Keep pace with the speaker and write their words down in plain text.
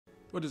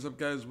What is up,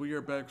 guys? We are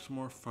back with some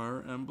more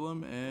Fire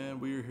Emblem, and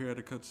we are here at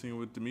a cutscene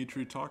with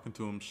Dimitri talking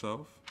to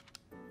himself.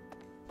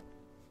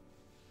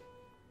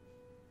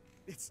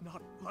 It's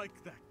not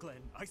like that,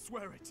 Glenn. I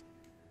swear it.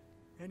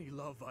 Any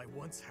love I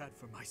once had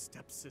for my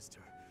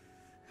stepsister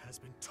has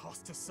been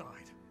tossed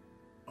aside.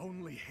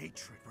 Only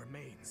hatred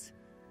remains.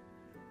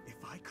 If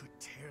I could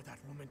tear that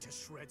woman to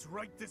shreds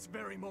right this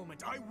very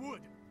moment, I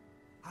would!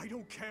 I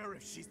don't care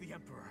if she's the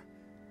Emperor.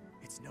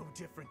 It's no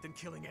different than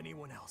killing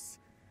anyone else.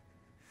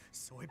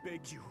 So I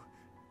beg you,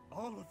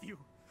 all of you,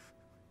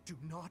 do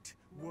not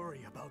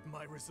worry about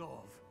my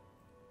resolve.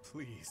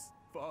 Please,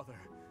 Father,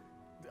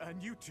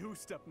 and you too,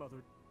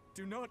 stepmother,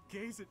 do not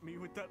gaze at me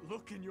with that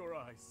look in your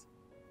eyes.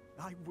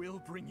 I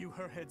will bring you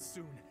her head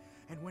soon,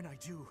 and when I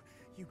do,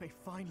 you may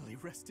finally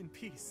rest in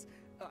peace.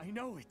 I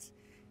know it.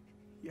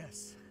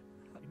 Yes,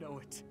 I know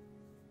it.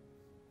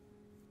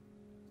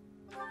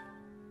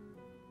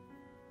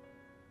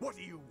 What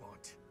do you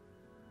want?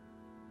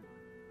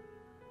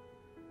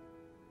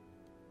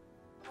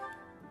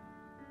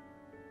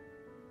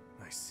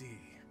 I see.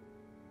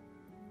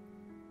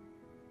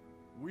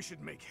 We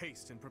should make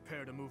haste and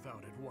prepare to move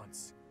out at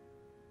once.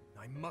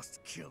 I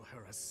must kill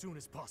her as soon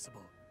as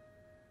possible.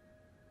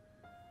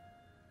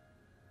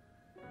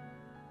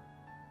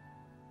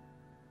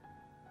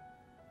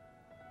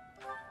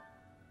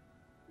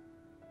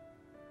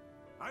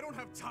 I don't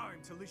have time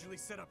to leisurely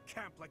set up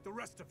camp like the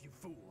rest of you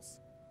fools.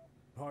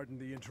 Pardon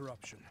the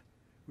interruption.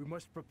 We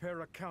must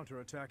prepare a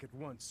counterattack at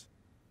once.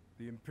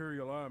 The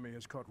Imperial Army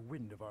has caught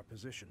wind of our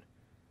position.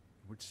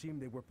 It would seem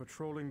they were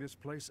patrolling this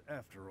place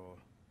after all.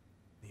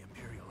 The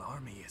Imperial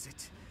Army, is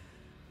it?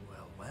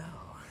 Well,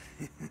 well.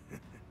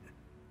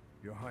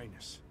 Your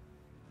Highness,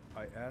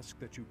 I ask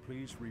that you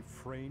please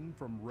refrain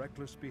from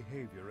reckless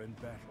behavior in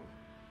battle.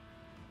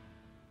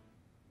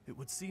 It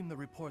would seem the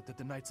report that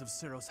the Knights of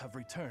Seiros have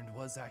returned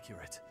was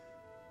accurate.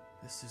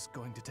 This is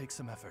going to take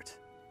some effort.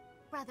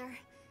 Brother,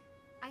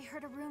 I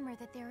heard a rumor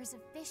that there is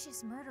a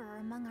vicious murderer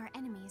among our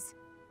enemies.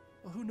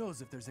 Well, who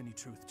knows if there's any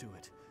truth to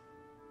it?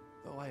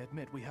 Though I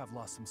admit we have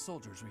lost some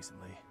soldiers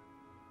recently.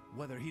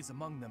 Whether he's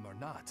among them or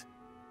not,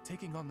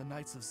 taking on the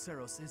Knights of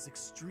Seiros is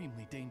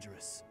extremely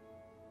dangerous.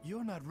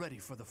 You're not ready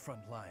for the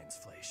front lines,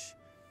 Fleisch.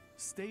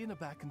 Stay in the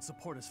back and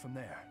support us from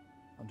there.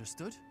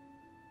 Understood?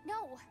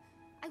 No!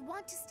 I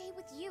want to stay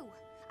with you.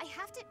 I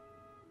have to...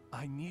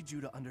 I need you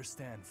to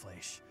understand,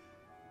 Fleisch.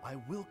 I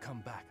will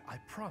come back, I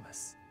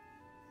promise.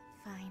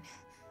 Fine.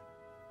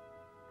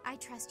 I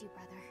trust you,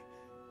 brother.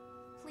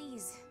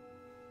 Please,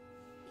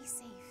 be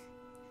safe.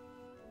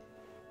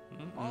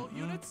 All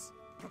units,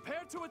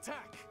 prepare to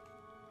attack!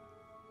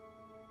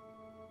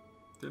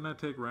 Didn't I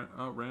take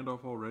out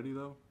Randolph already,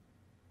 though?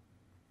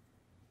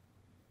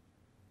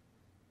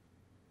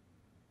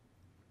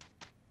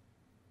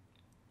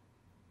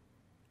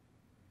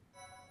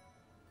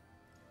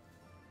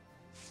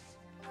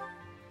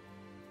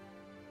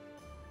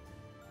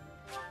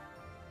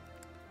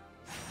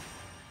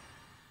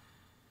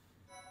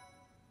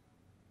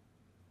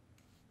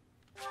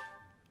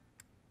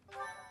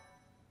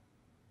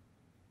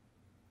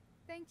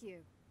 Thank you.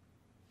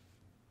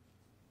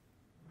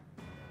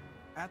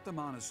 At the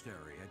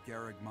monastery at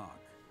Garreg Mach,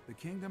 the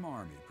Kingdom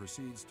Army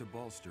proceeds to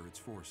bolster its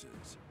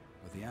forces,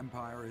 but the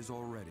Empire is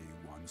already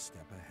one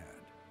step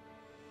ahead.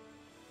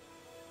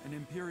 An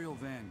Imperial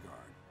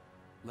vanguard,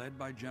 led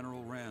by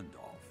General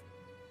Randolph,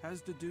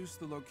 has deduced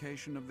the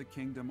location of the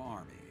Kingdom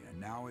Army and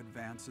now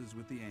advances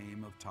with the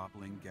aim of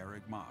toppling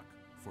Garreg Mach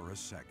for a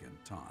second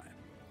time.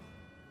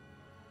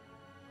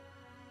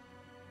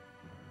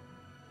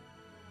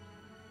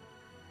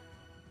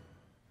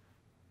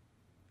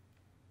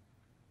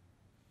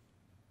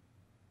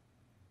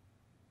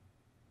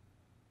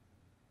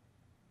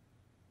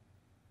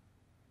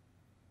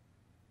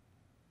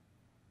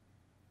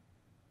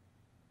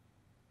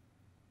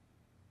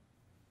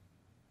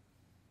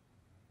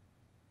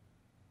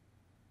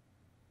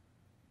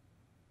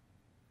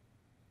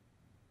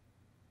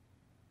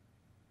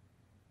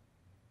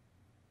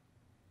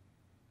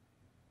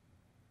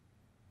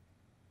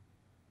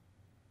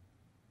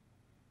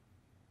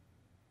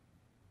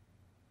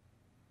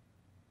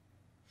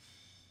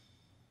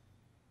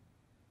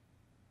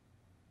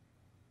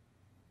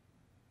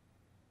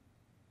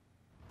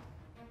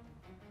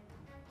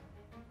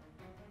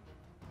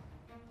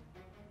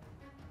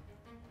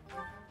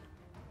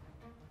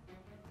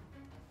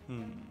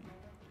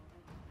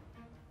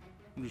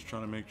 I'm just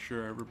trying to make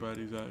sure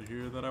everybody's out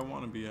here that I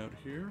want to be out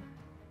here.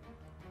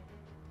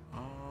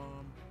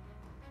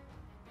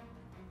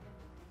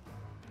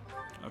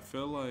 I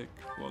feel like,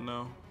 well,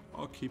 no,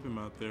 I'll keep him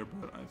out there,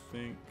 but I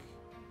think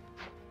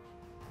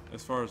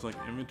as far as like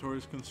inventory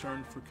is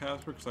concerned for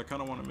Casper, because I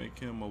kind of want to make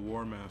him a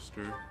war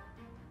master.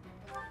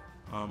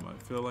 I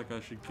feel like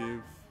I should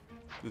give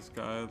this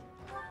guy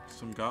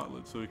some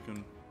gauntlets so he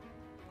can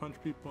punch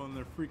people in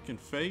their freaking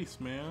face,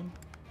 man.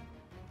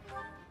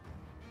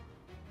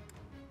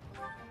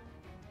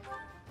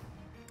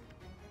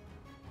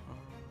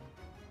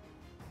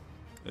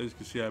 As you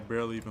can see, I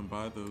barely even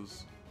buy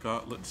those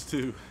gauntlets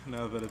too,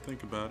 now that I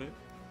think about it.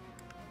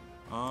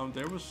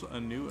 There was a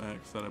new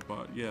axe that I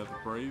bought. Yeah, the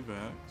brave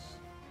axe.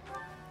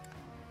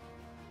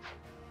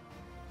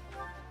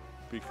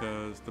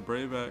 Because the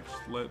brave axe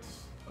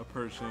lets a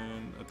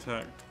person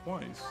attack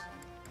twice.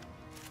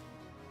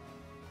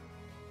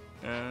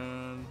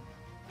 And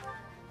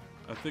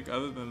I think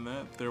other than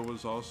that, there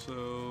was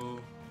also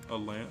a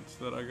lance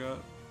that I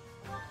got.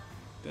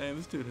 Damn,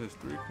 this dude has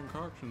 3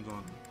 concoctions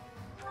on him.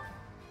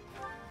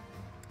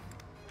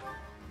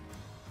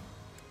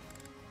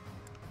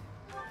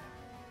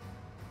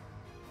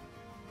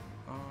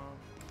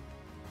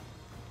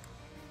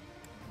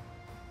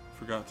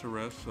 Forgot to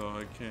rest, so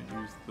I can't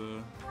use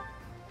the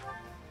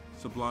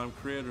Sublime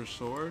Creator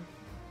sword.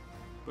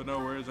 But no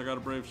worries, I got a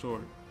brave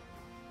sword.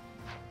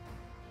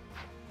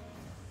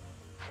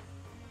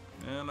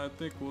 And I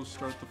think we'll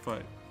start the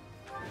fight.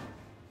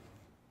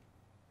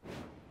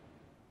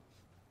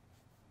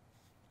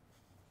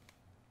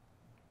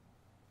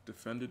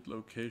 Defended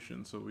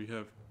location, so we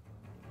have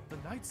The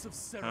Knights of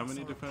Seiros how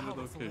many are a defended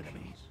powerful locations?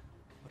 enemy,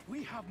 but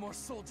we have more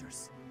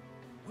soldiers.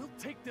 We'll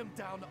take them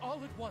down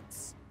all at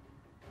once.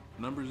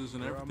 Numbers isn't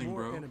There everything, are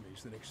more bro.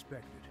 enemies than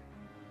expected.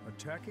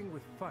 Attacking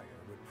with fire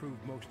would prove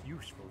most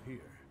useful here.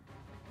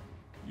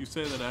 You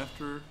say that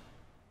after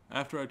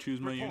I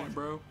choose my unit,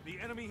 bro? The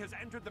enemy has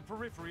entered the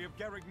periphery of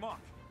Garreg Mach.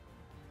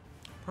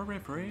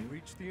 Periphery? When we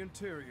reach the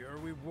interior,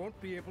 we won't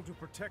be able to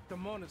protect the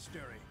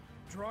monastery.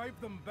 Drive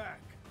them back.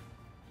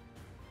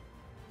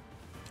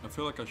 I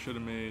feel like I should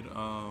have made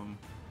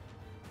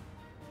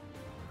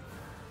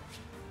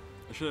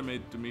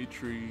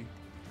Dimitri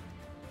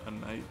a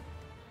knight,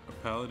 a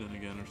paladin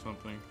again or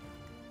something.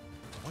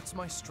 What's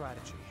my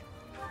strategy?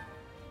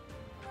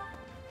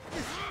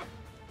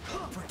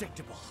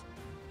 Predictable.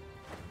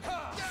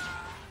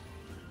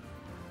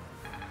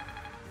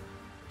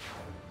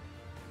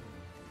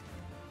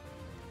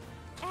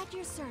 At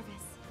your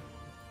service.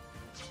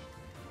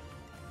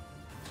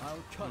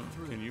 I'll cut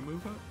through. Can you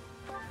move up?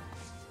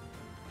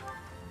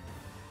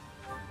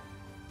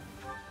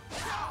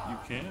 You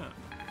can.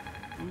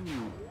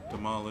 Ooh,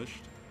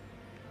 demolished.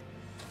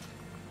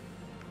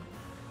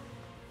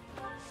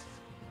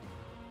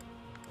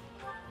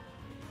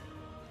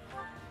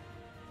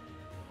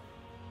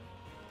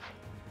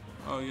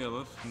 Oh yeah,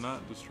 let's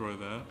not destroy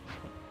that.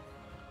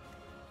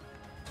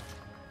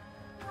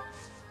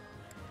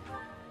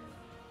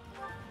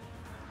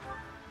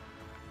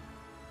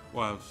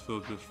 Wow, it's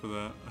still just for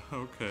that.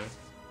 Okay.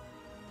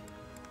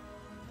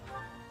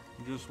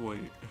 Just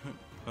wait.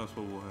 That's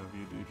what we'll have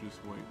you do,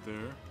 just wait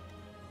there.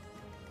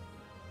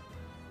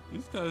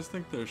 These guys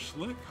think they're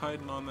slick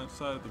hiding on that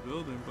side of the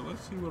building, but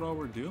let's see what all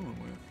we're dealing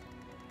with.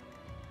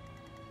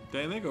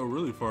 Dang, they go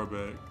really far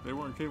back. They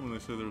weren't kidding when they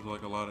said there was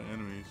like a lot of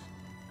enemies.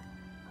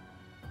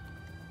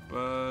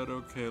 But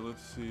okay,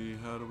 let's see,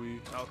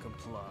 I'll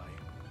comply.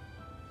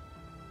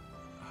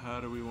 how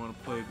do we want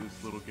to play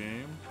this little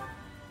game?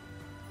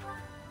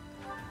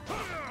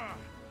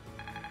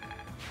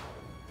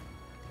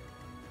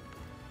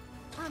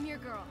 I'm your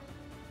girl.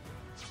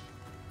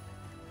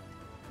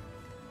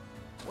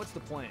 What's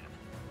the plan?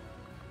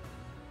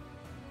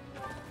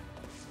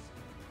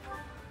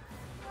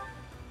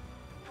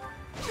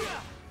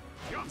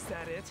 Is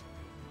that it?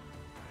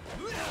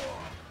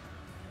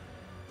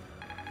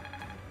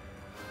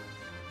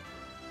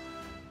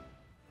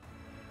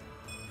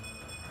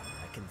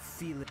 I can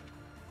feel it.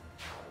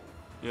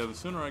 Yeah, the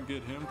sooner I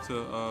get him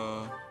to,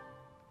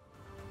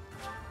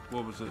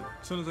 what was it?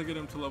 As soon as I get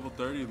him to level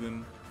 30,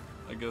 then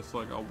I guess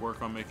like I'll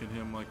work on making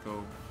him like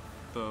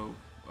the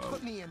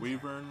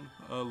Wyvern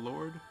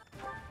Lord,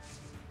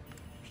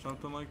 or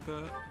something like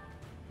that.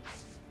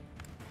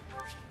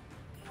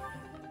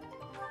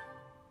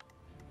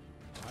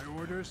 My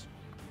orders?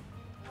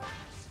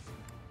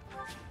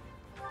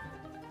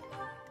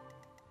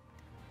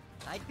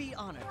 I'd be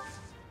honored.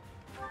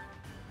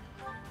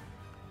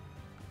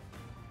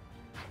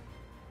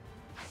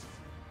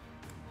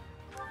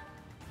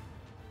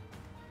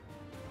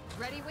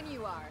 Ready when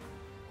you are.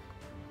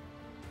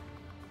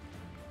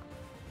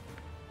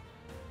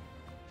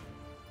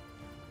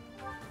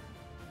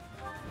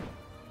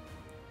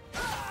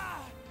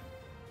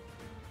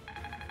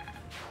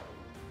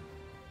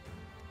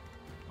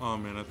 Oh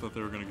man, I thought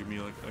they were gonna give me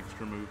like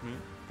extra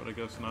movement, but I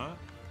guess not.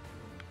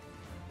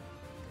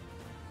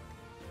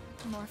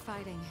 More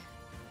fighting.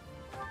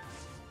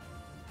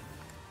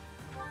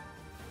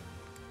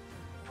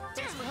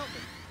 Thanks for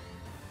helping.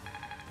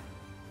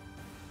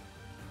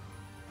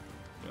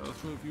 Yeah,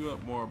 let's move you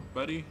up more,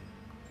 buddy.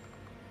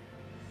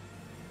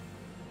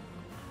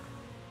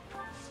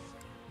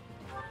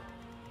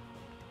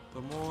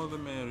 The more the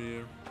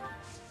merrier.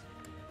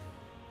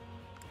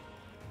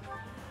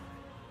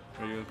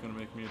 Are you guys gonna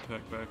make me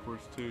attack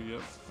backwards too?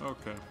 Yep.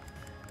 Okay.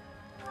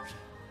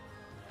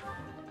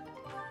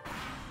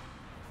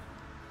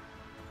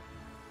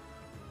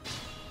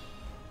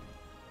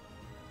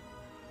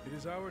 It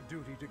is our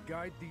duty to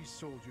guide these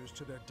soldiers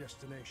to their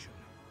destination.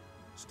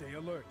 Stay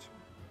alert.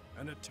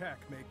 An attack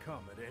may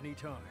come at any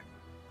time.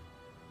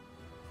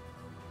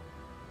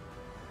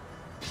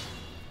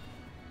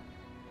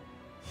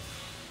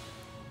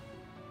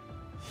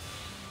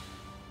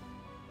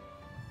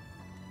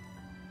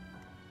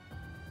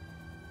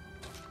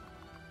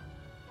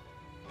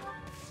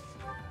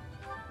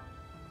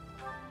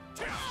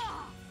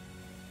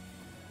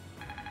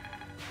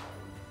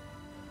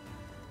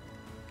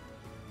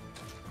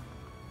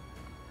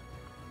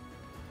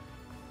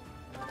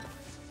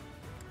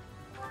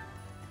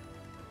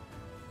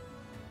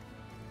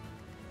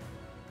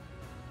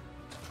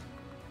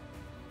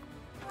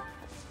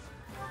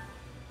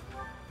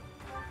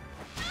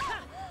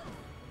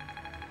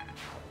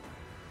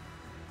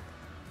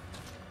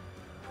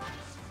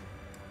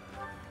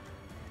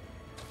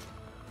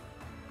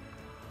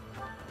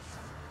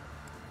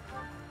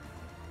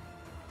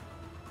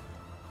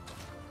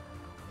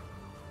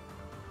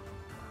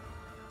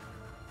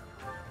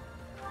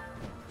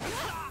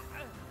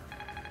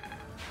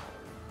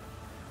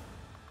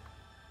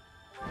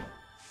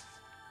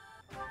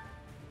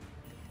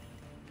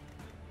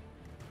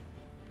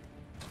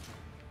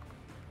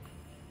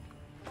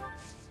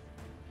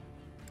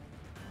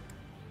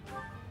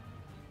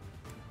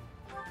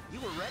 You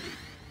were ready.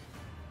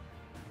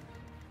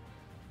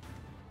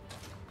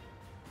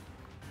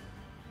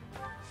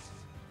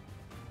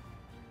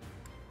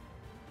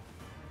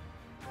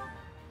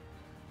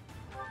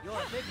 You're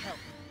a big help.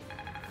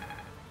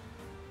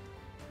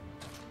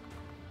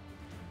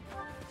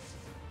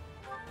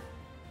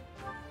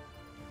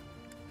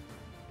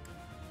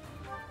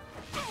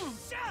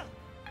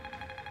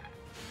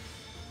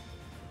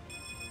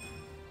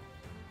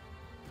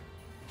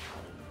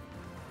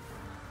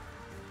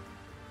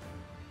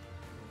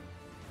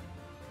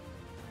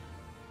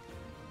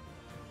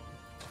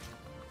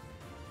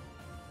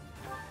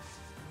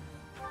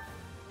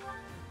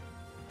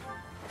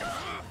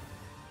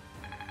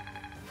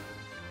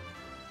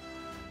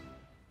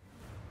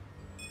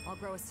 I'll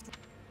grow a strong.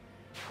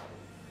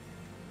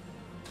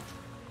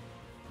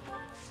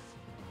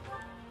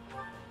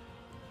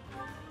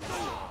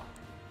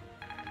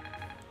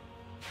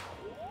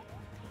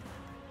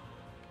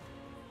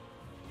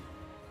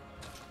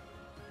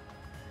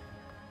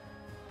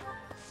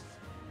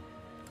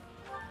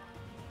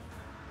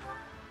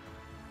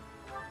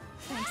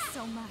 Thanks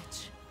so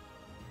much.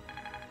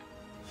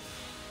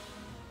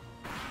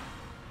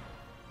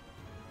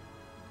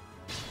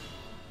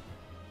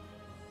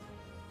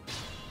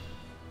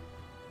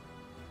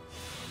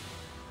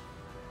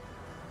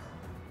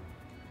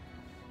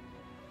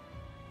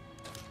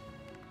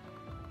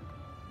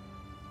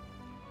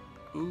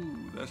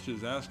 Ooh, that's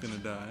just asking to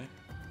die.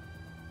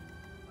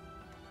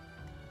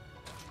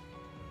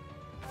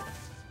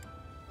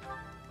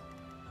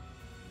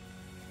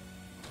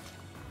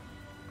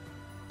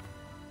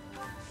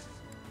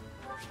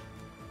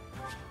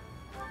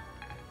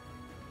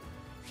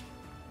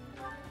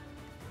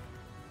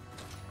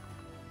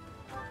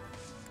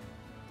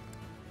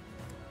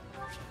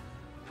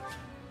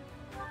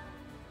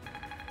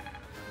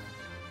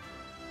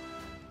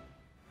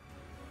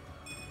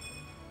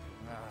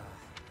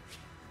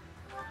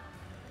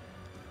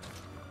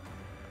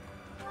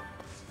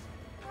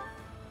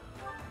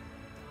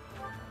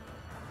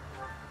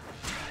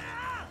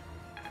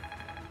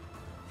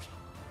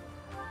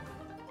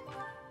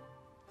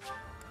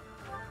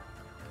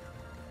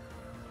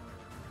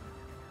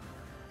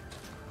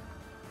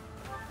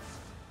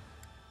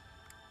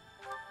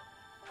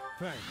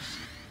 Thanks.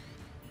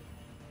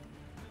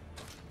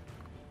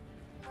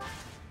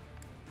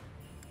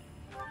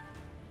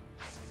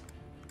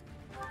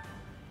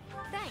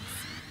 Thanks.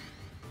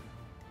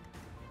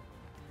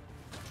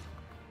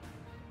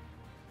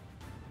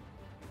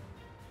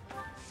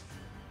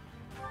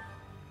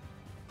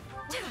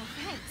 Oh,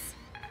 thanks.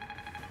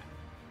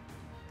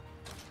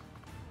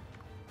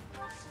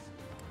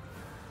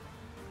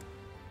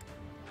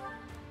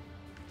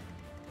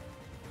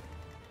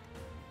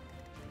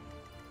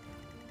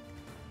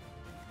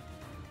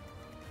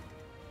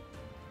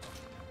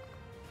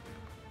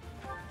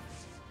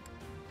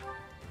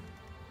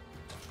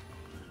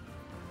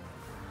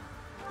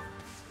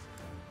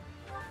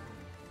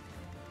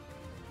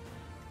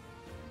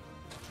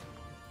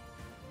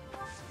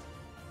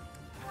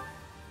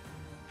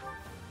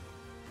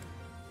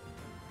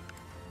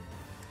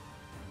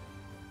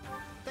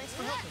 Thanks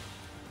for helping.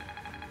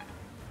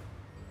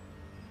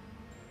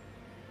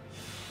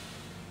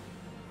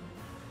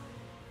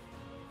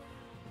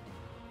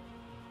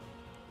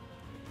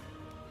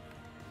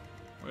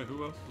 Wait,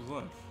 who else was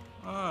left?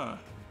 Ah,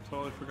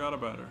 totally forgot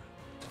about her.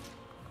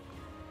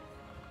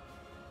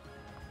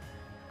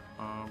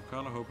 I'm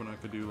kind of hoping I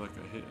could do like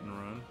a hit and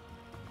run.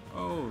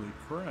 Holy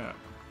crap.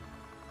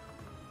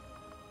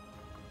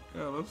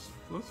 Yeah, let's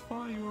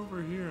fly you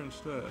over here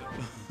instead.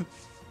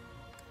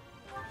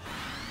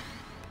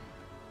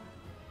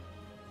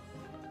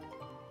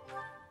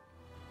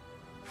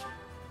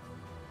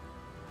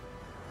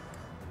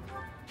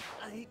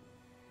 I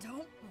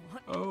don't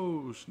want...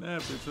 Oh,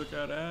 snap, they took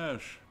out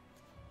Ash.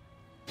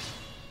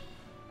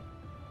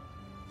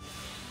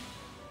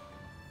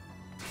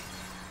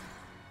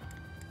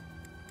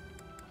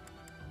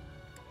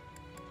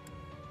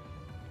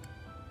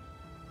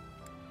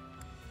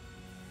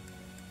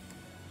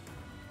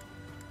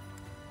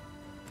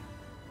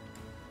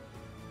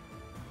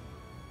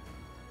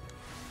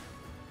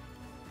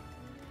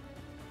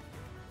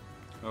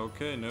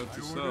 Okay, note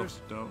to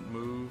self, don't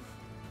move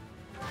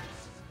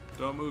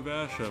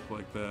Ash up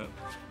like that.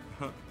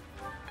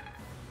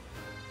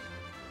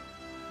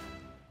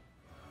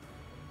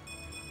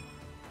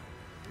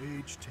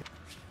 Age 10.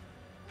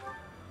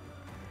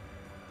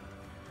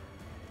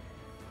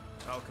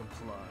 I'll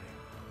comply.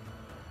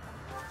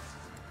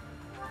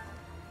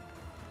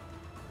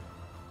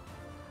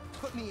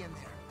 Put me in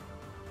there.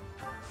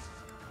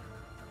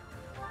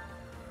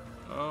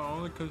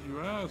 Only cause you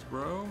asked,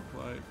 bro.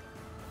 Like,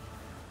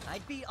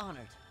 I'd be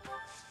honored.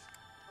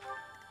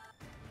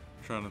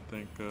 trying to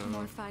think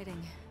More fighting.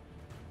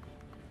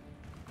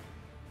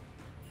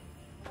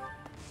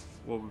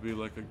 what would be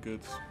like a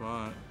good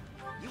spot.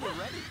 You were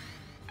ready.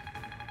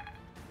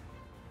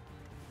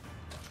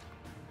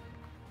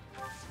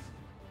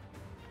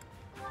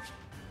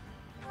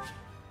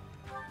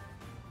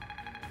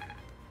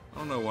 I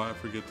don't know why I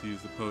forget to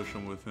use the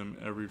potion with him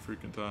every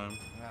freaking time.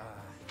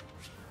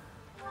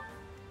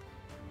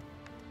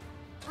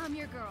 I'm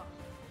your girl.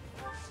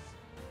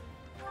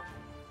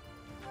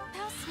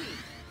 How sweet.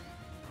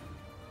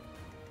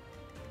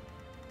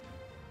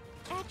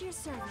 At your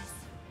service.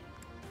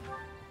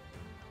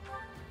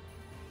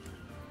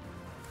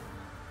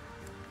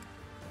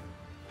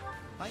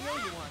 I owe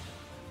you one.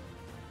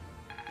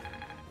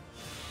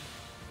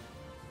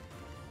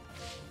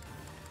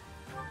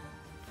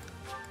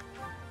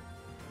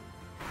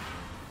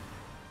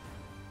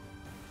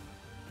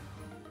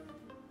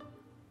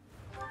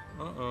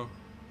 Uh-oh.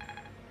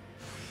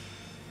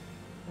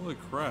 Holy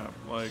crap,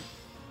 like,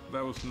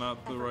 that was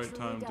not the right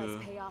time to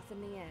pay off in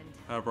the end.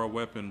 have our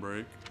weapon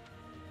break.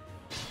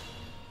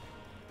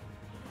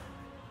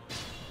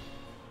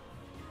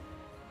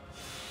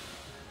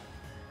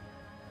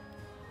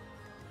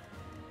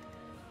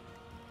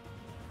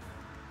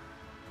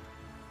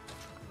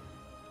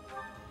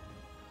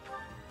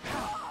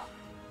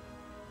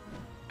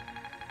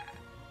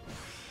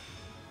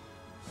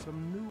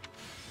 Some new...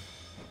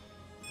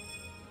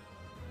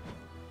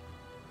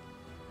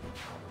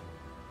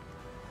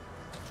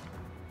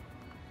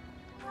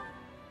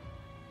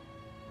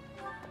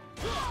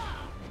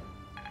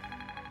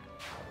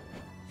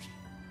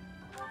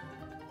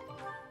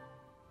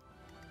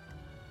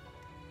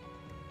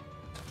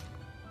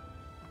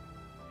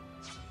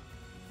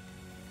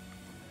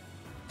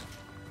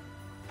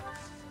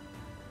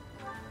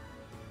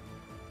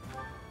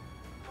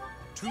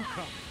 Two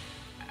come.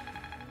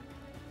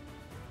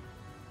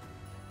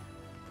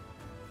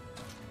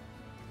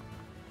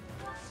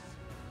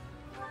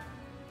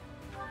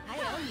 I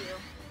owe you.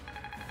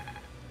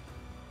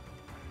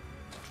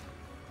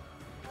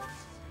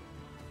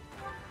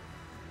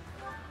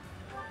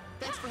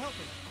 Thanks for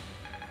helping.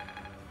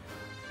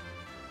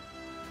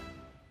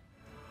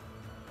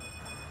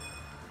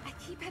 I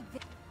keep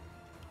advancing.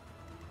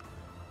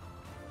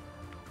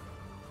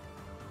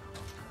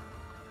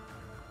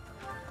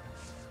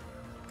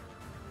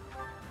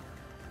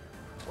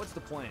 What's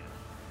the plan?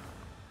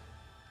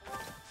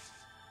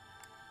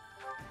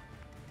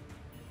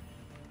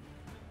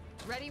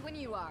 Ready when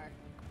you are.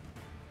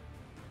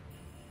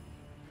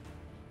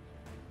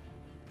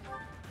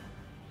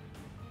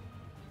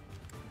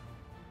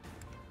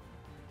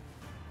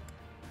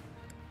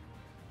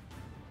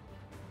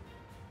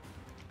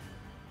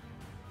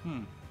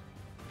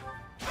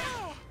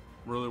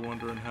 Really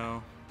wondering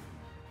how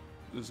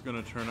this is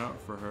gonna turn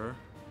out for her.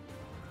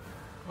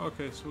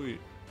 Okay, sweet.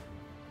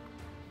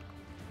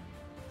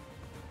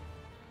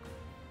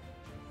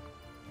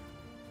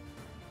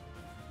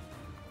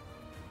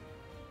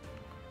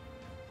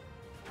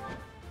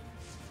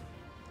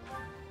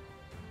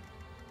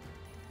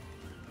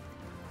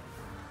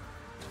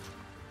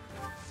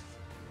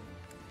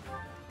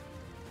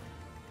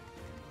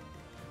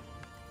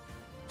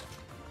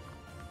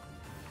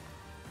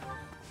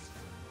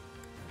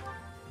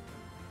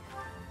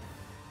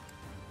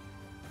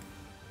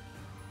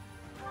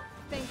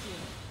 Thank you.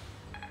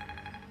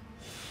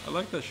 I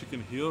like that she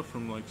can heal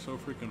from like so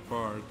freaking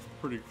far. It's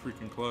pretty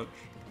freaking clutch.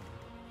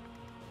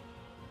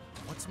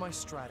 What's my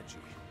strategy?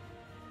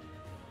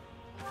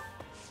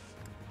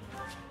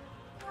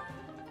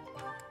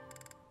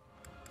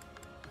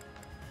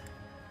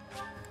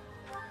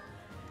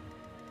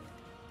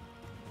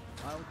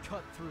 I'll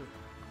cut through.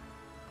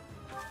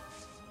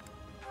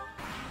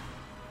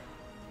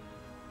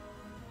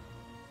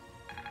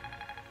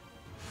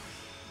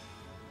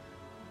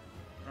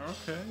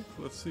 Okay,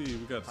 let's see.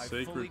 We got I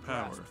fully sacred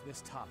power. grasp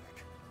this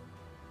topic.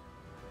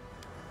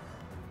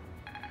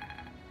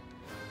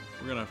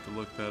 We're gonna have to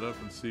look that up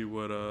and see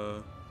what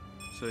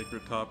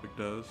sacred topic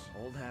does.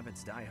 Old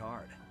habits die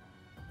hard.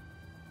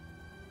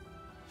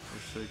 Or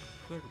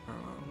sacred power.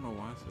 I don't know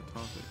why I said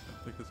topic.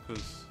 I think it's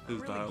because his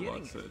really dialogue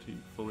getting said it. he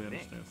fully Dang.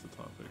 understands the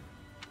topic.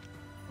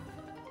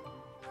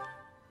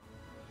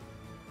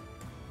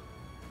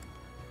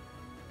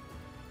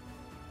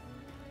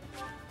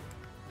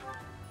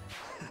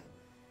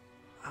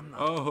 I'm not.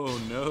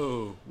 Oh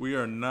no, we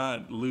are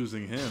not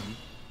losing him.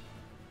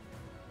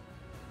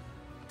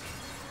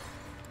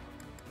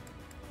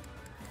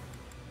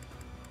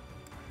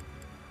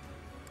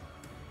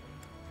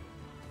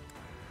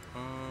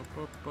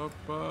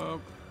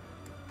 Up.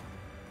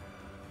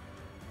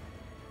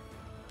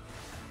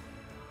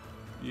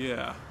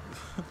 Yeah.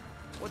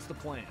 What's the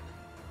plan?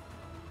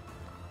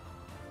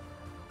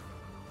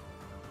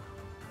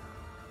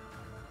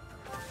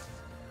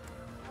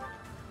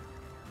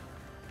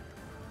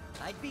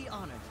 I'd be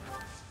honored.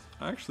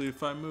 Actually,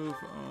 if I move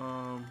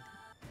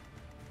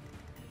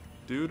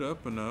dude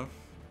up enough.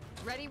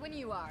 Ready when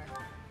you are.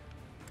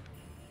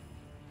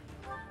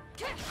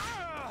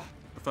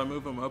 If I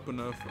move him up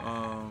enough,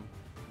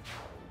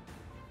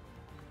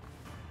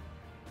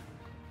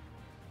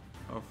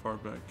 how far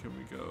back can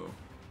we go?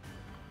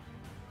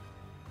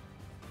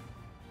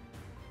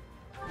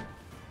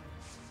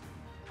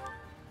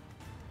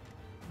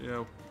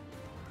 Yeah,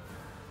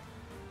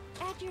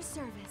 At your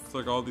service. it's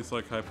like all these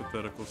like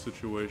hypothetical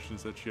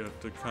situations that you have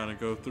to kind of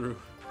go through.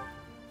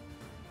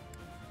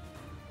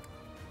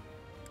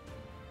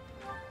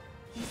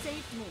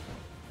 me.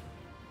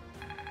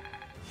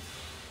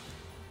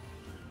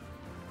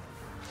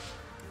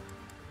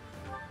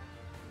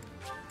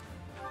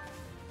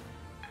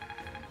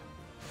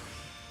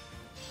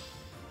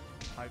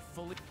 I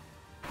fully...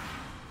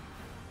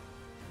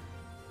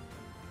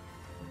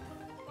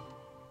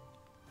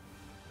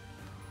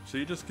 So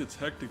he just gets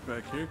hectic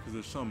back here because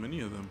there's so many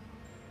of them.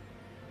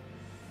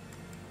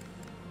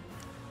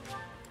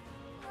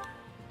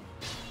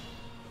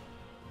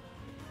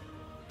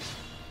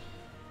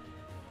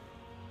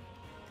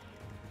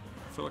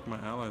 I feel like my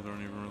allies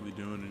aren't even really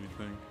doing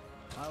anything.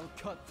 I'll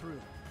cut through.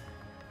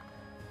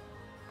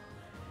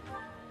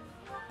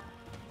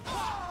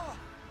 I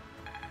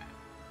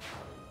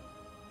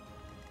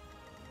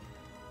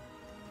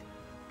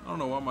don't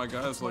know why my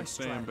guys That's my like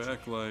staying strategy.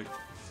 back like...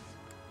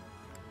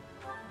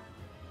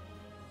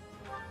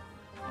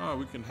 Oh,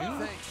 we can heal?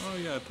 Thanks. Oh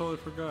yeah, I totally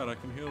forgot. I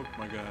can heal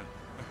my guy.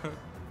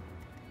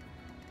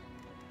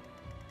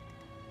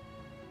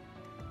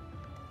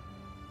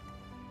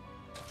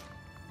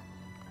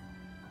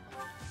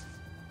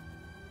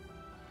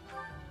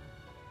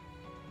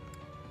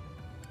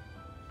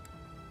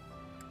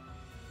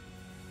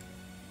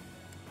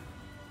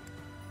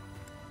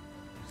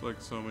 It's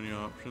like so many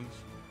options.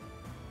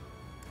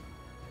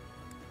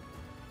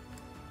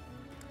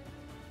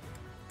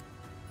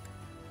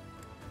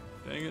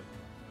 Dang it.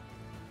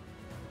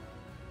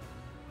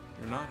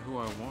 You're not who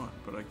I want,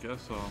 but I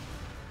guess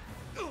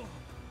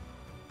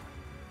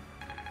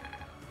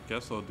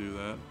I'll do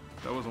that.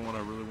 That wasn't what I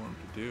really wanted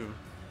to do.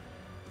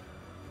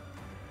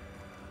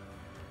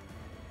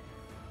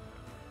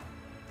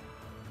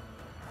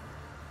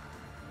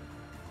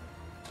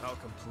 I'll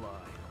comply.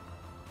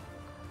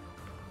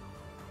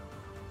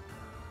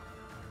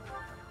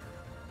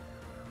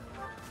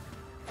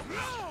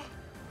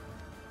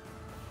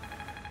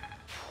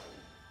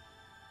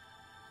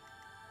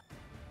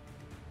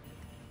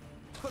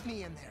 Put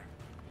me in there.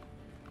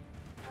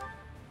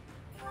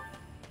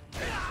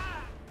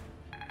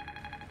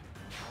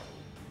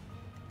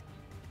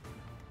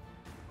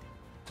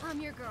 I'm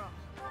your girl.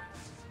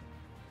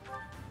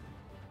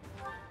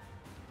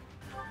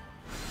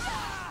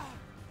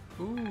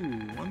 Ooh,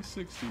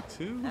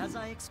 162. As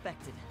I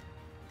expected.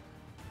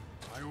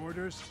 My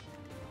orders.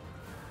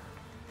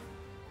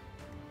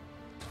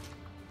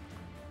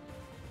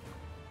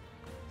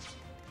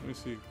 Let me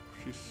see.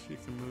 She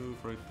can move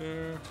right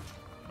there.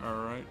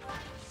 All right.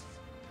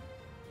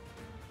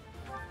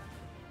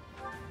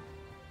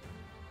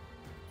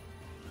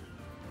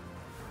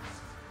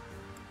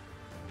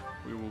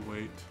 We will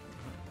wait.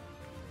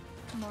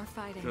 More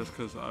fighting. Just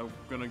because I'm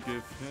gonna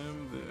give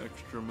him the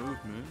extra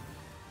movement.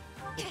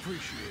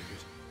 Appreciate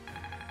it.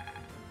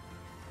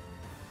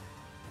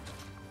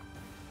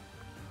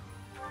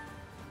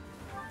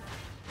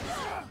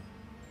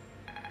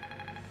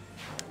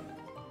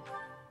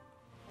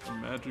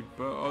 Magic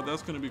bow. Oh,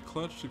 that's gonna be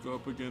clutch to go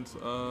up against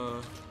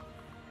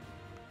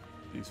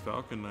these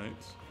Falcon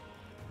Knights.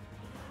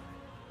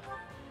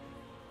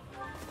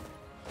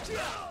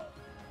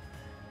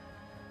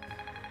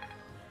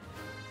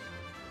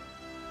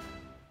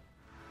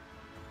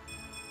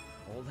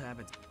 Old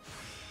habits.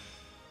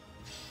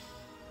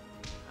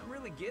 I'm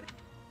really getting.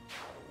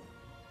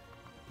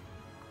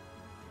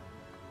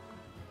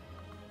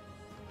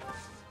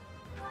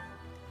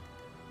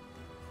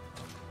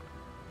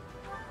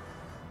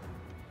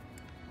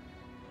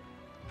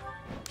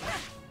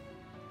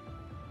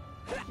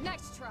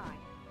 Next try.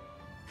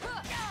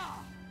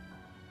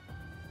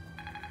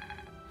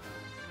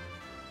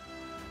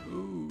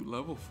 Ooh,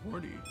 level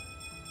 40.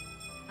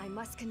 I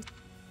must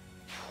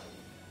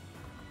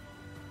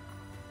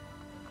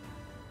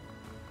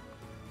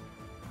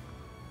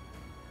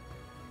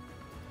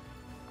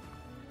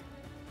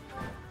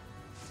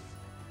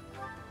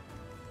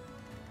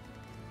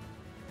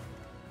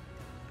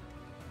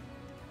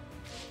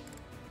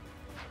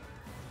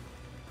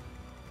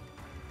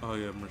Oh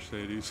yeah,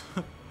 Mercedes.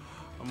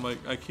 I'm like,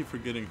 I keep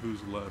forgetting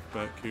who's left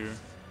back here.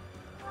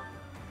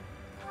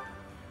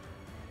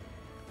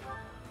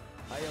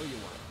 I owe you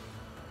one.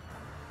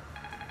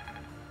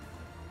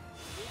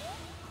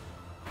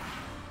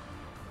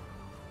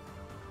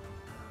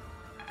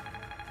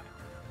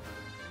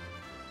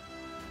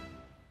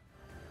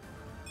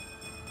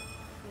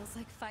 feels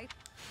like fight.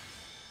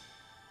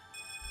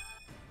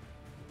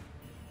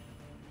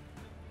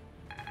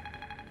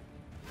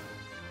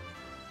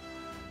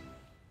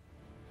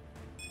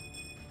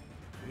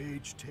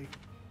 Page take.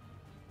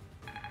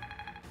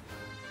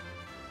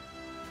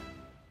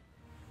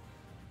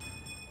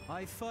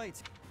 I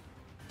fight.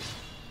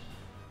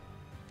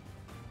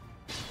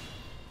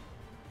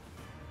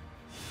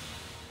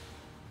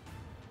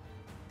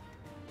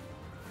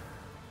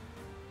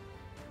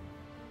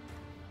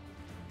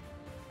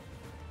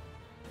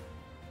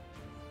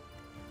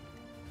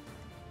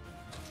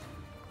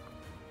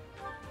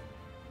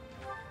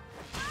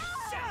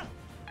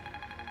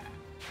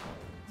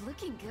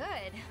 Looking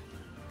good.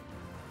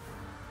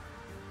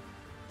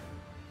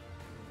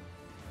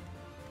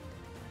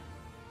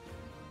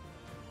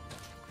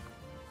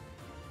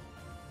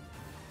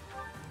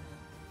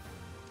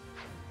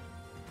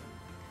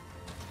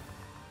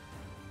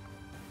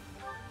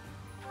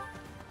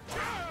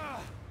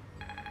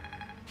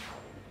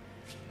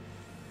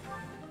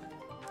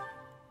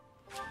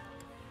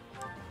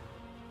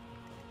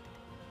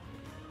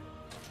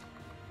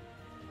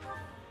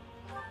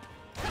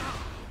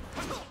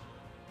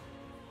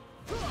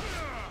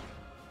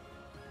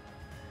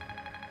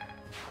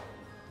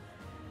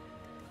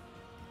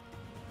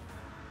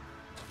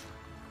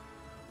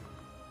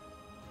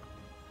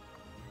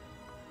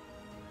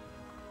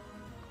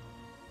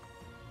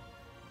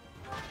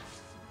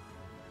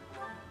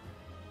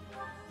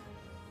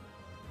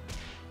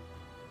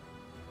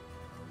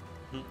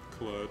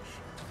 clutch.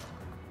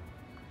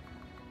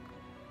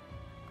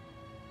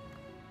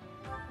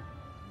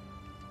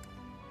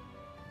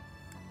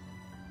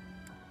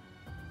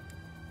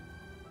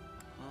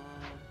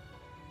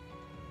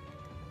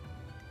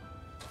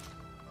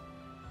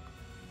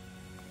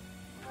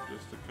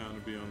 Just to kind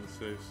of be on the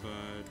safe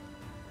side.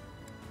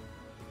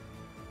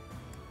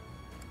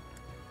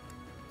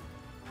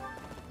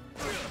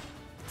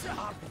 It's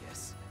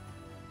obvious.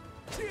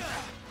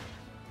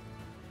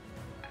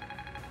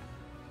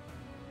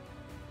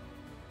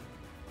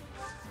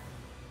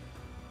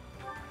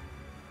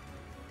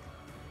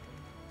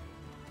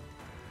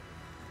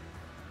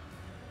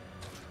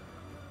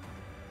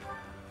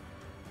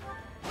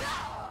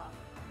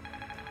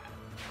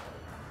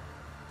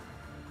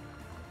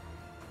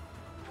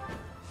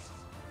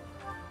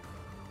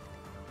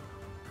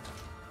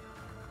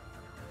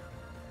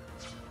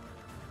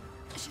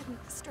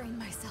 Shouldn't strain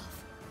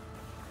myself.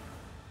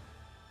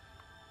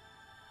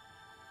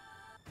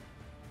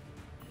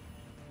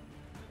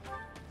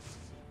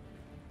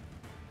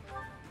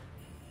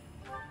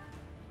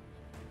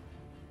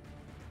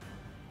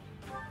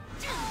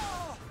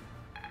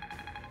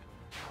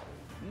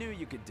 Knew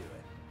you could do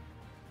it.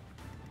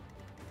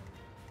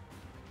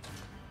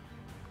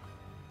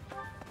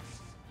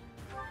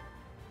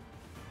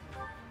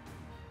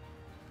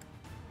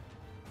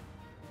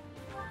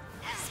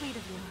 Sweet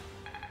of you.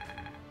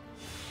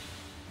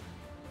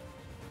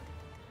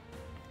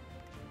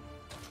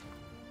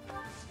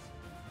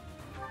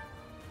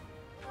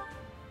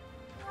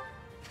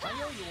 I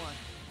owe you one.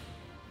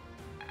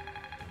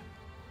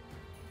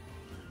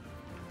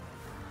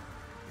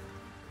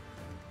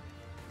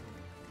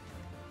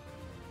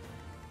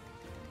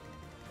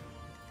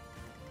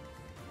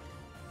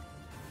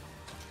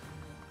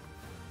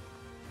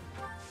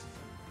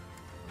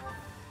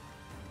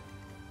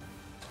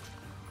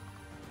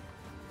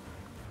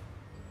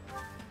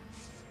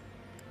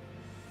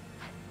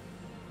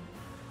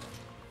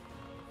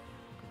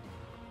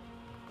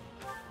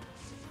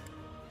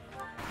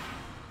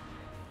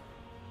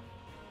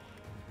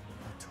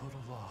 A total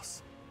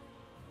loss.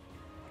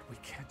 But we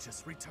can't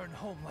just return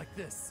home like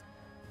this.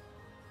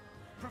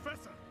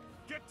 Professor,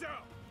 get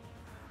down!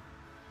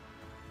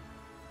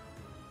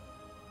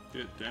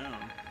 Get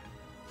down.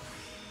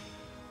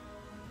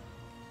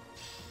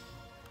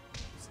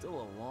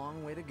 Still a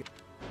long way to go.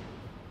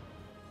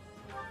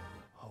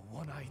 A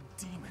one-eyed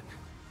demon.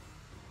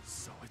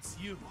 So it's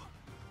you.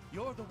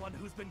 You're the one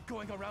who's been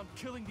going around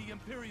killing the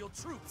Imperial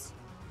troops.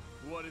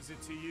 What is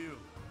it to you?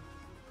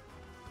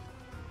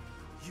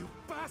 You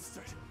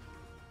bastard!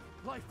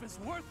 Life is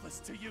worthless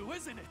to you,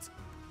 isn't it?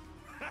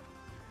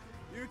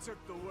 You took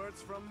the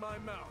words from my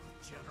mouth,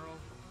 General.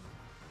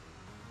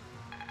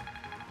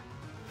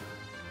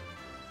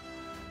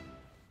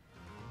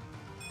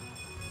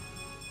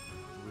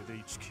 With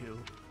each kill,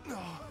 No.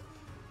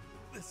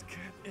 This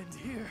can't end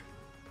here.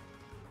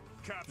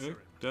 capture It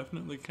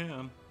definitely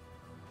can.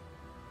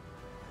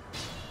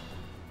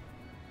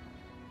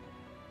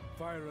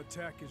 Fire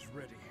attack is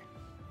ready.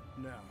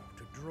 Now,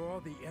 to draw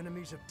the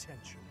enemy's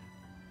attention.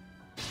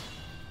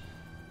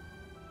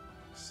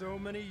 So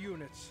many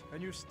units,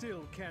 and you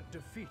still can't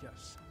defeat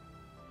us.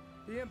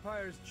 The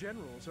Empire's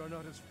generals are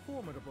not as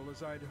formidable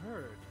as I'd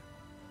heard.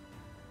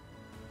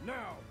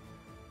 Now!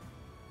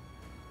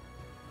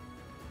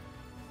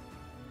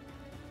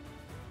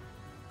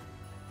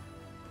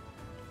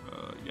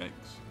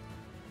 Yikes.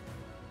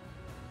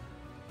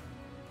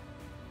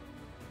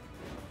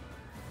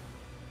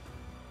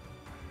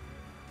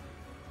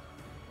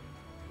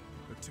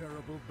 A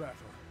terrible battle.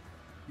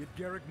 Yet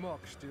Garrick Mach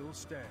still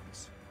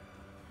stands.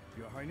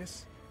 Your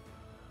Highness?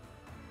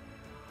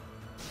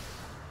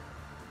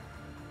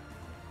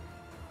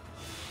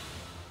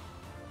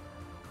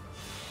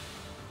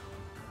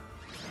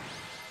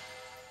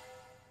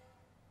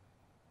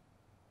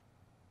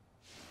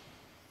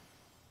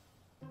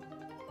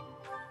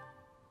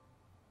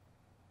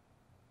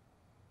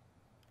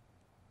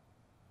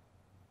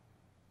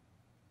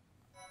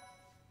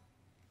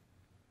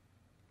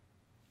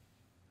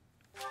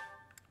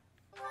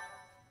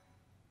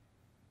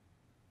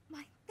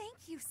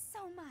 Thank you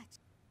so much.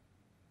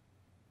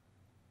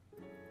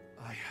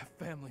 I have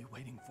family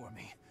waiting for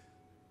me.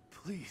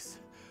 Please,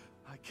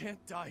 I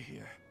can't die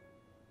here.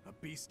 A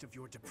beast of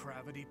your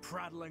depravity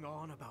prattling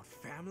on about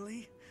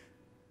family?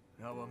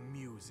 How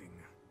amusing.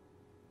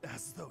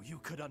 As though you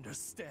could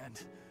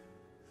understand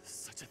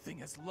such a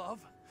thing as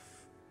love?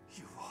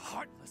 You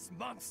heartless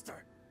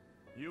monster!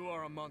 You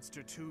are a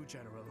monster too,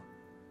 General.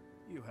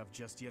 You have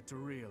just yet to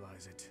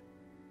realize it.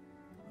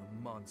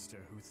 A monster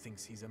who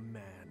thinks he's a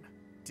man.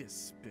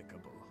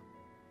 Despicable.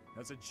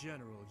 As a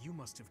general, you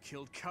must have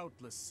killed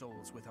countless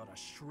souls without a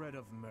shred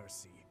of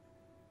mercy.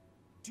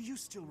 Do you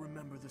still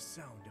remember the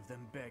sound of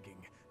them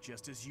begging,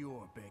 just as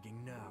you're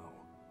begging now?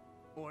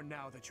 Or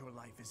now that your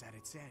life is at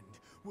its end,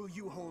 will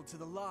you hold to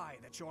the lie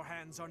that your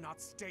hands are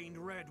not stained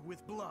red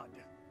with blood?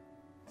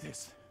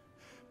 This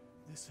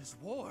is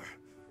war.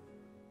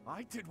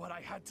 I did what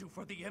I had to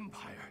for the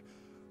Empire,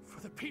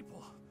 for the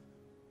people,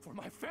 for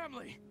my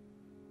family.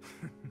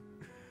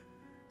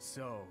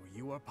 So,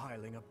 you are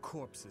piling up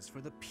corpses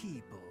for the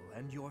people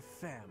and your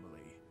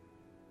family.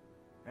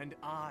 And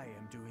I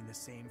am doing the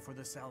same for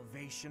the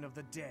salvation of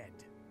the dead.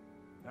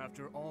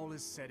 After all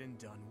is said and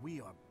done,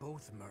 we are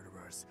both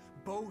murderers,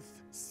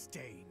 both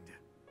stained,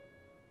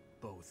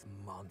 both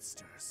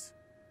monsters.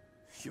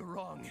 You're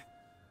wrong.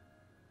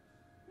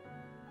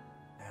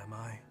 Am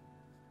I?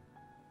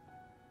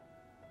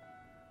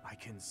 I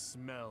can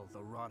smell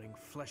the rotting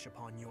flesh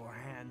upon your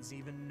hands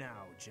even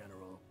now,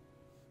 General.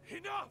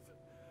 Enough!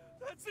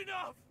 That's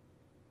enough!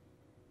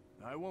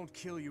 I won't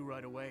kill you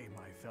right away,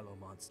 my fellow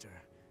monster.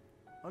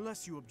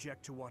 Unless you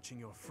object to watching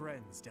your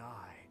friends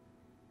die.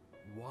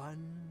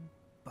 One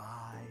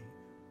by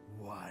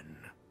one.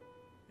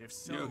 If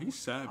so, yo, he's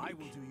savage. I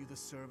will do you the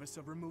service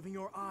of removing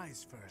your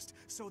eyes first,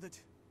 so that...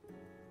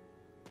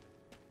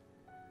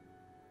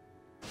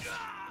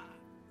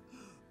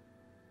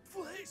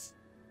 Please!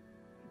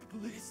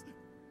 Please,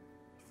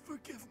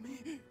 forgive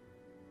me.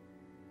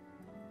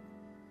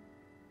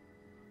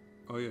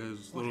 Oh yeah,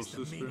 his What little is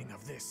the sister. meaning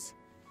of this?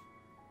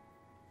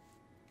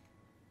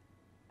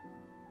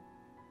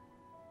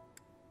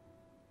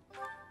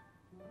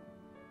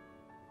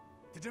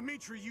 The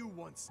Dimitri you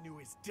once knew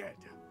is dead.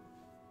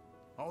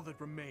 All that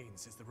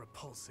remains is the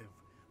repulsive,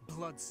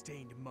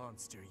 blood-stained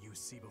monster you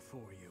see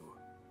before you.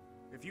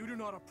 If you do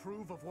not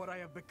approve of what I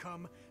have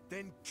become,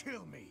 then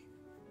kill me.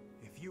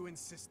 If you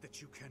insist that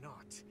you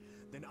cannot,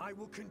 then I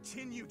will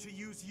continue to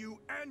use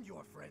you and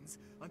your friends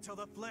until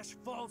the flesh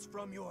falls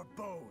from your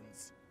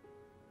bones.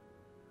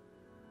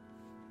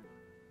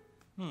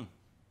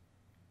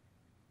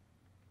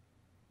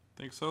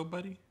 Think so,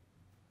 buddy?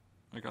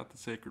 I got the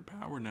sacred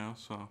power now,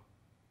 so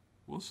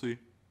we'll see.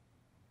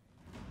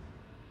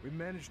 We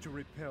managed to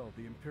repel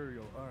the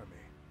Imperial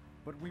Army,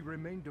 but we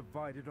remain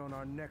divided on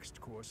our next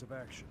course of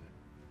action.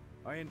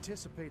 I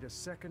anticipate a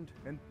second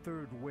and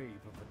third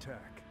wave of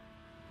attack.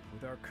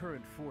 With our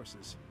current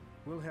forces,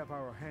 we'll have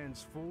our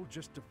hands full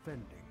just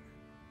defending.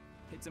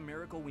 It's a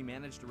miracle we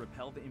managed to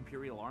repel the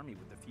Imperial Army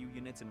with the few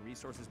units and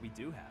resources we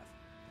do have.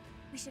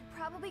 We should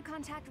probably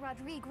contact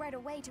Rodrigue right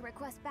away to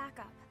request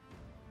backup.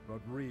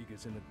 Rodrigue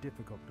is in a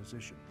difficult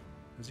position,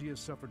 as he has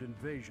suffered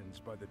invasions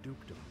by the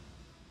Dukedom.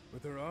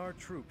 But there are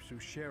troops who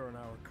share in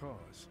our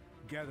cause,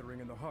 gathering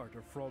in the heart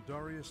of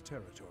Fraldarius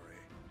territory.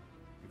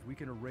 If we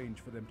can arrange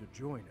for them to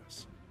join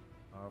us,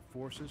 our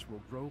forces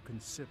will grow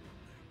considerably.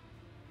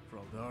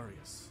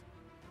 Fraldarius.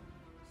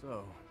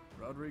 So,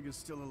 Rodrigue is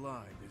still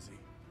alive, is he?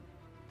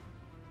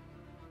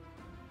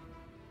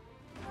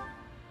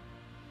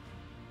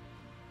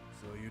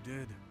 So you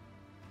did.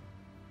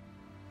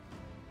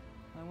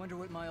 I wonder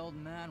what my old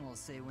man will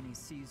say when he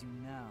sees you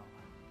now.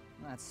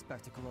 That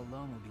spectacle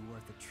alone will be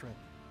worth the trip.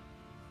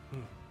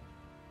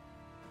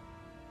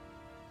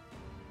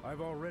 I've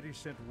already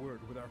sent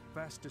word with our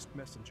fastest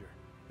messenger,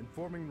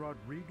 informing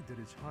Rodrigue that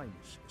His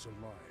Highness is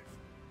alive.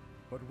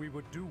 But we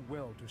would do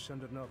well to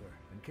send another,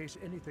 in case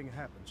anything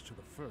happens to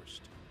the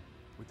first.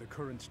 With the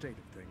current state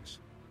of things,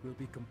 we'll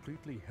be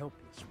completely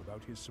helpless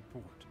without his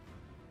support.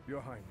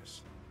 Your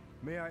Highness,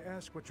 may I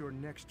ask what your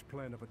next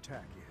plan of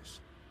attack is?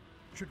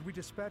 Should we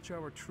dispatch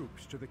our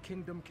troops to the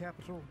Kingdom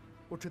capital,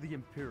 or to the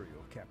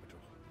Imperial capital?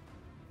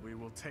 We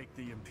will take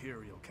the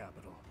Imperial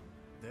capital.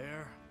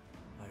 There,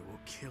 I will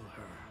kill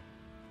her.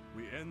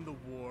 We end the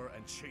war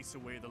and chase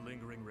away the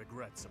lingering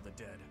regrets of the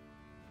dead.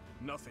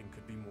 Nothing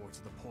could be more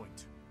to the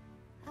point.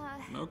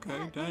 Okay,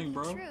 that dang, may be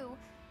bro. true,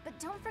 but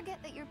don't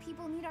forget that your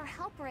people need our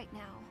help right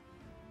now.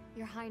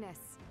 Your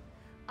Highness,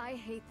 I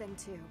hate them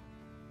too.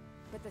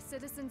 But the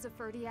citizens of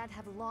Ferdiad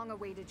have long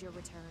awaited your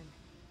return.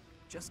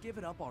 Just give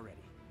it up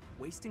already.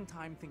 Wasting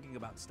time thinking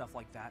about stuff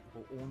like that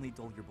will only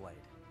dull your blade.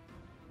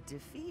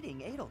 Defeating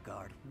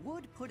Edelgard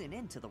would put an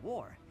end to the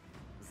war.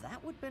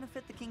 That would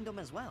benefit the kingdom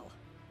as well.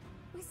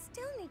 We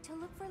still need to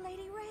look for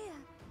Lady Rhea,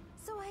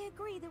 so I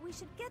agree that we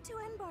should get to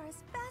Enbar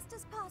as fast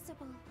as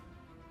possible.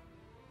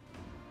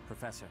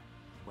 Professor,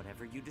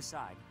 whatever you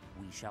decide,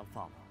 we shall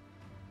follow.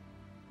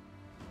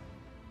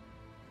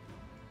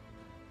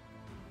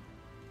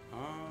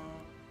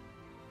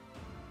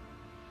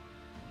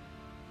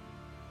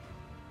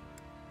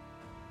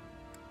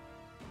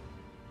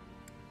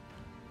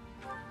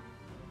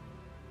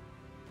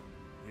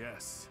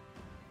 Yes,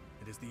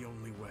 it is the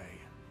only way.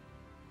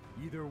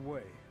 Either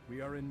way, we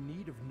are in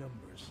need of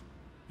numbers.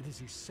 It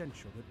is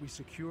essential that we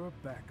secure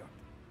backup.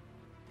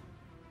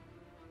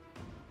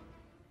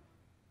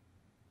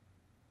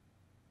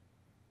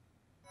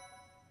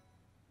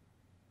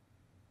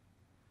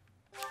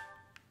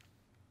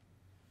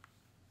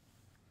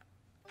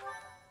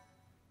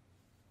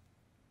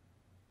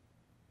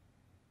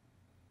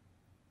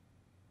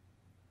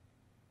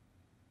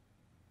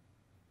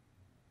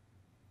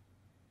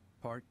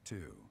 Part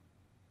 2.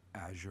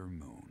 Azure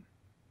Moon.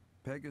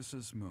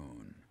 Pegasus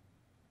Moon.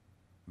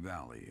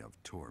 Valley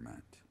of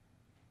Torment.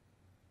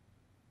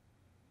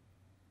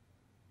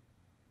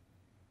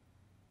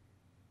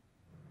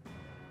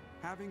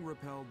 Having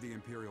repelled the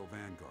Imperial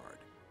Vanguard,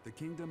 the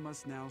kingdom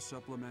must now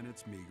supplement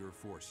its meager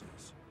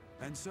forces.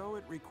 And so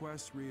it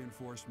requests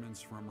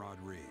reinforcements from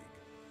Rodrigue,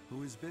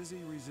 who is busy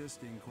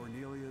resisting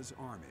Cornelia's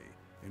army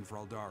in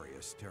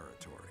Fraldarius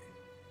territory.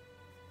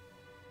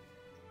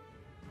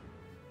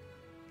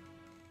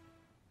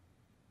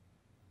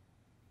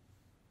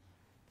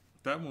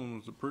 That one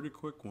was a pretty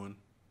quick one.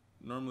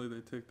 Normally they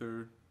take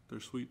their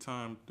sweet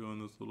time doing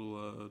this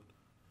little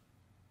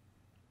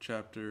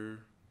chapter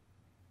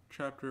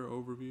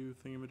overview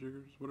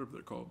thingamajiggers, whatever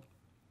they're called.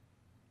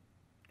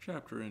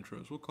 Chapter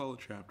intros. We'll call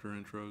it chapter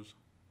intros.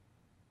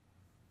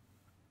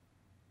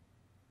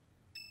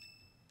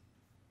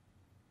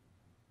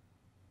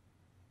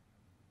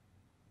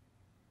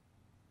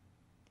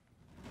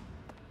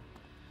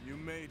 You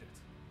made it.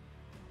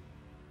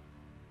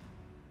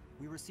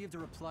 We received a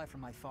reply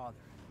from my father.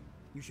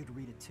 You should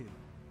read it too.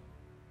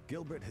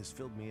 Gilbert has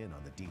filled me in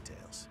on the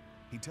details.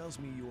 He tells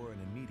me you are in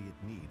immediate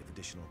need of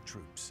additional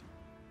troops.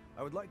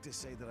 I would like to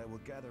say that I will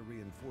gather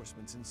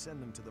reinforcements and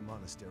send them to the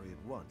monastery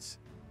at once.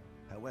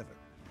 However,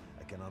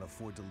 I cannot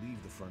afford to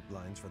leave the front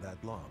lines for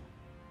that long.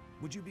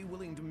 Would you be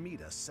willing to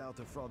meet us south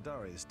of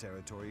Fraldarius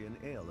territory in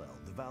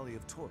Aelel, the Valley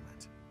of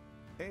Torment?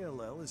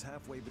 Aelel is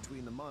halfway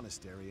between the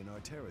monastery and our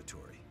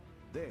territory.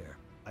 There,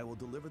 I will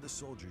deliver the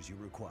soldiers you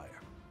require.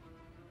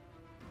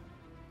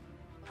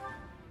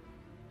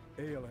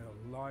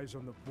 Aelel lies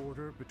on the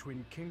border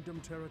between Kingdom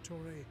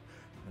territory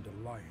and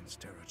Alliance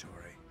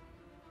territory.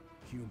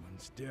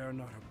 Humans dare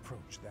not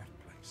approach that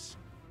place.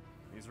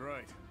 He's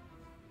right.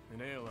 In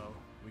Aelel,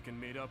 we can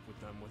meet up with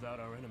them without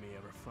our enemy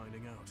ever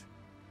finding out.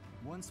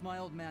 Once my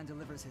old man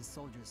delivers his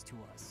soldiers to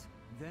us,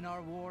 then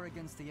our war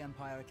against the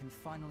Empire can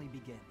finally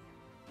begin.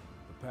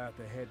 The path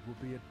ahead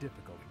will be a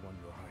difficult one,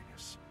 Your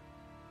Highness.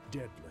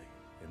 Deadly,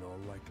 in all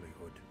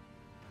likelihood.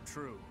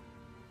 True.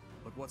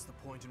 But what's the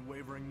point in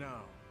wavering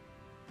now?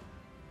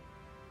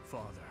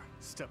 Father,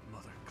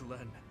 stepmother,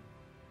 Glenn,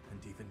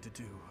 and even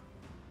Dedu.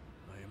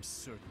 I am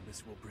certain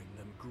this will bring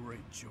them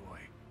great joy.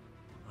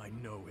 I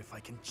know if I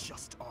can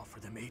just offer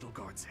them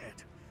Edelgard's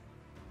head.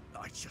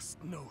 I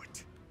just know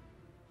it.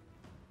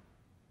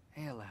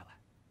 Aelel,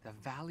 the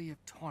Valley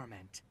of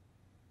Torment.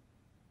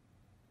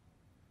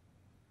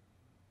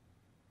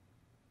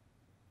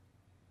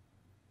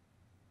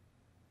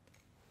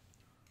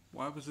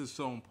 Why was it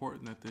so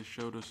important that they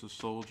showed us a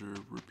soldier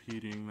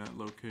repeating that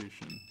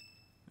location?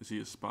 Is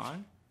he a spy?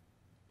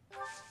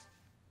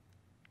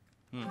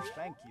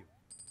 Thank you.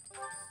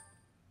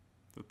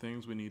 The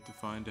things we need to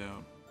find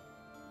out.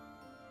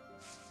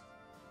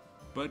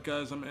 But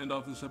guys, I'm going to end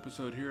off this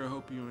episode here. I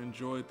hope you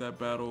enjoyed that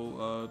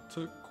battle.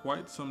 Took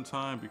quite some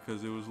time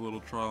because it was a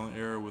little trial and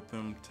error with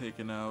them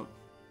taking out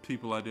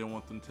people I didn't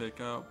want them to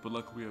take out. But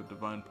luckily we have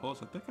Divine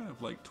Pulse. I think I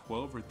have like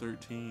 12 or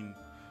 13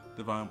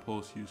 Divine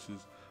Pulse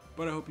uses.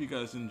 But I hope you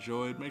guys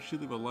enjoyed. Make sure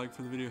you leave a like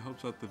for the video. It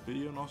helps out the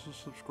video. And also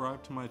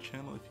subscribe to my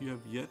channel if you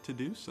have yet to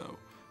do so.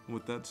 And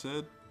with that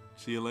said,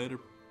 see you later.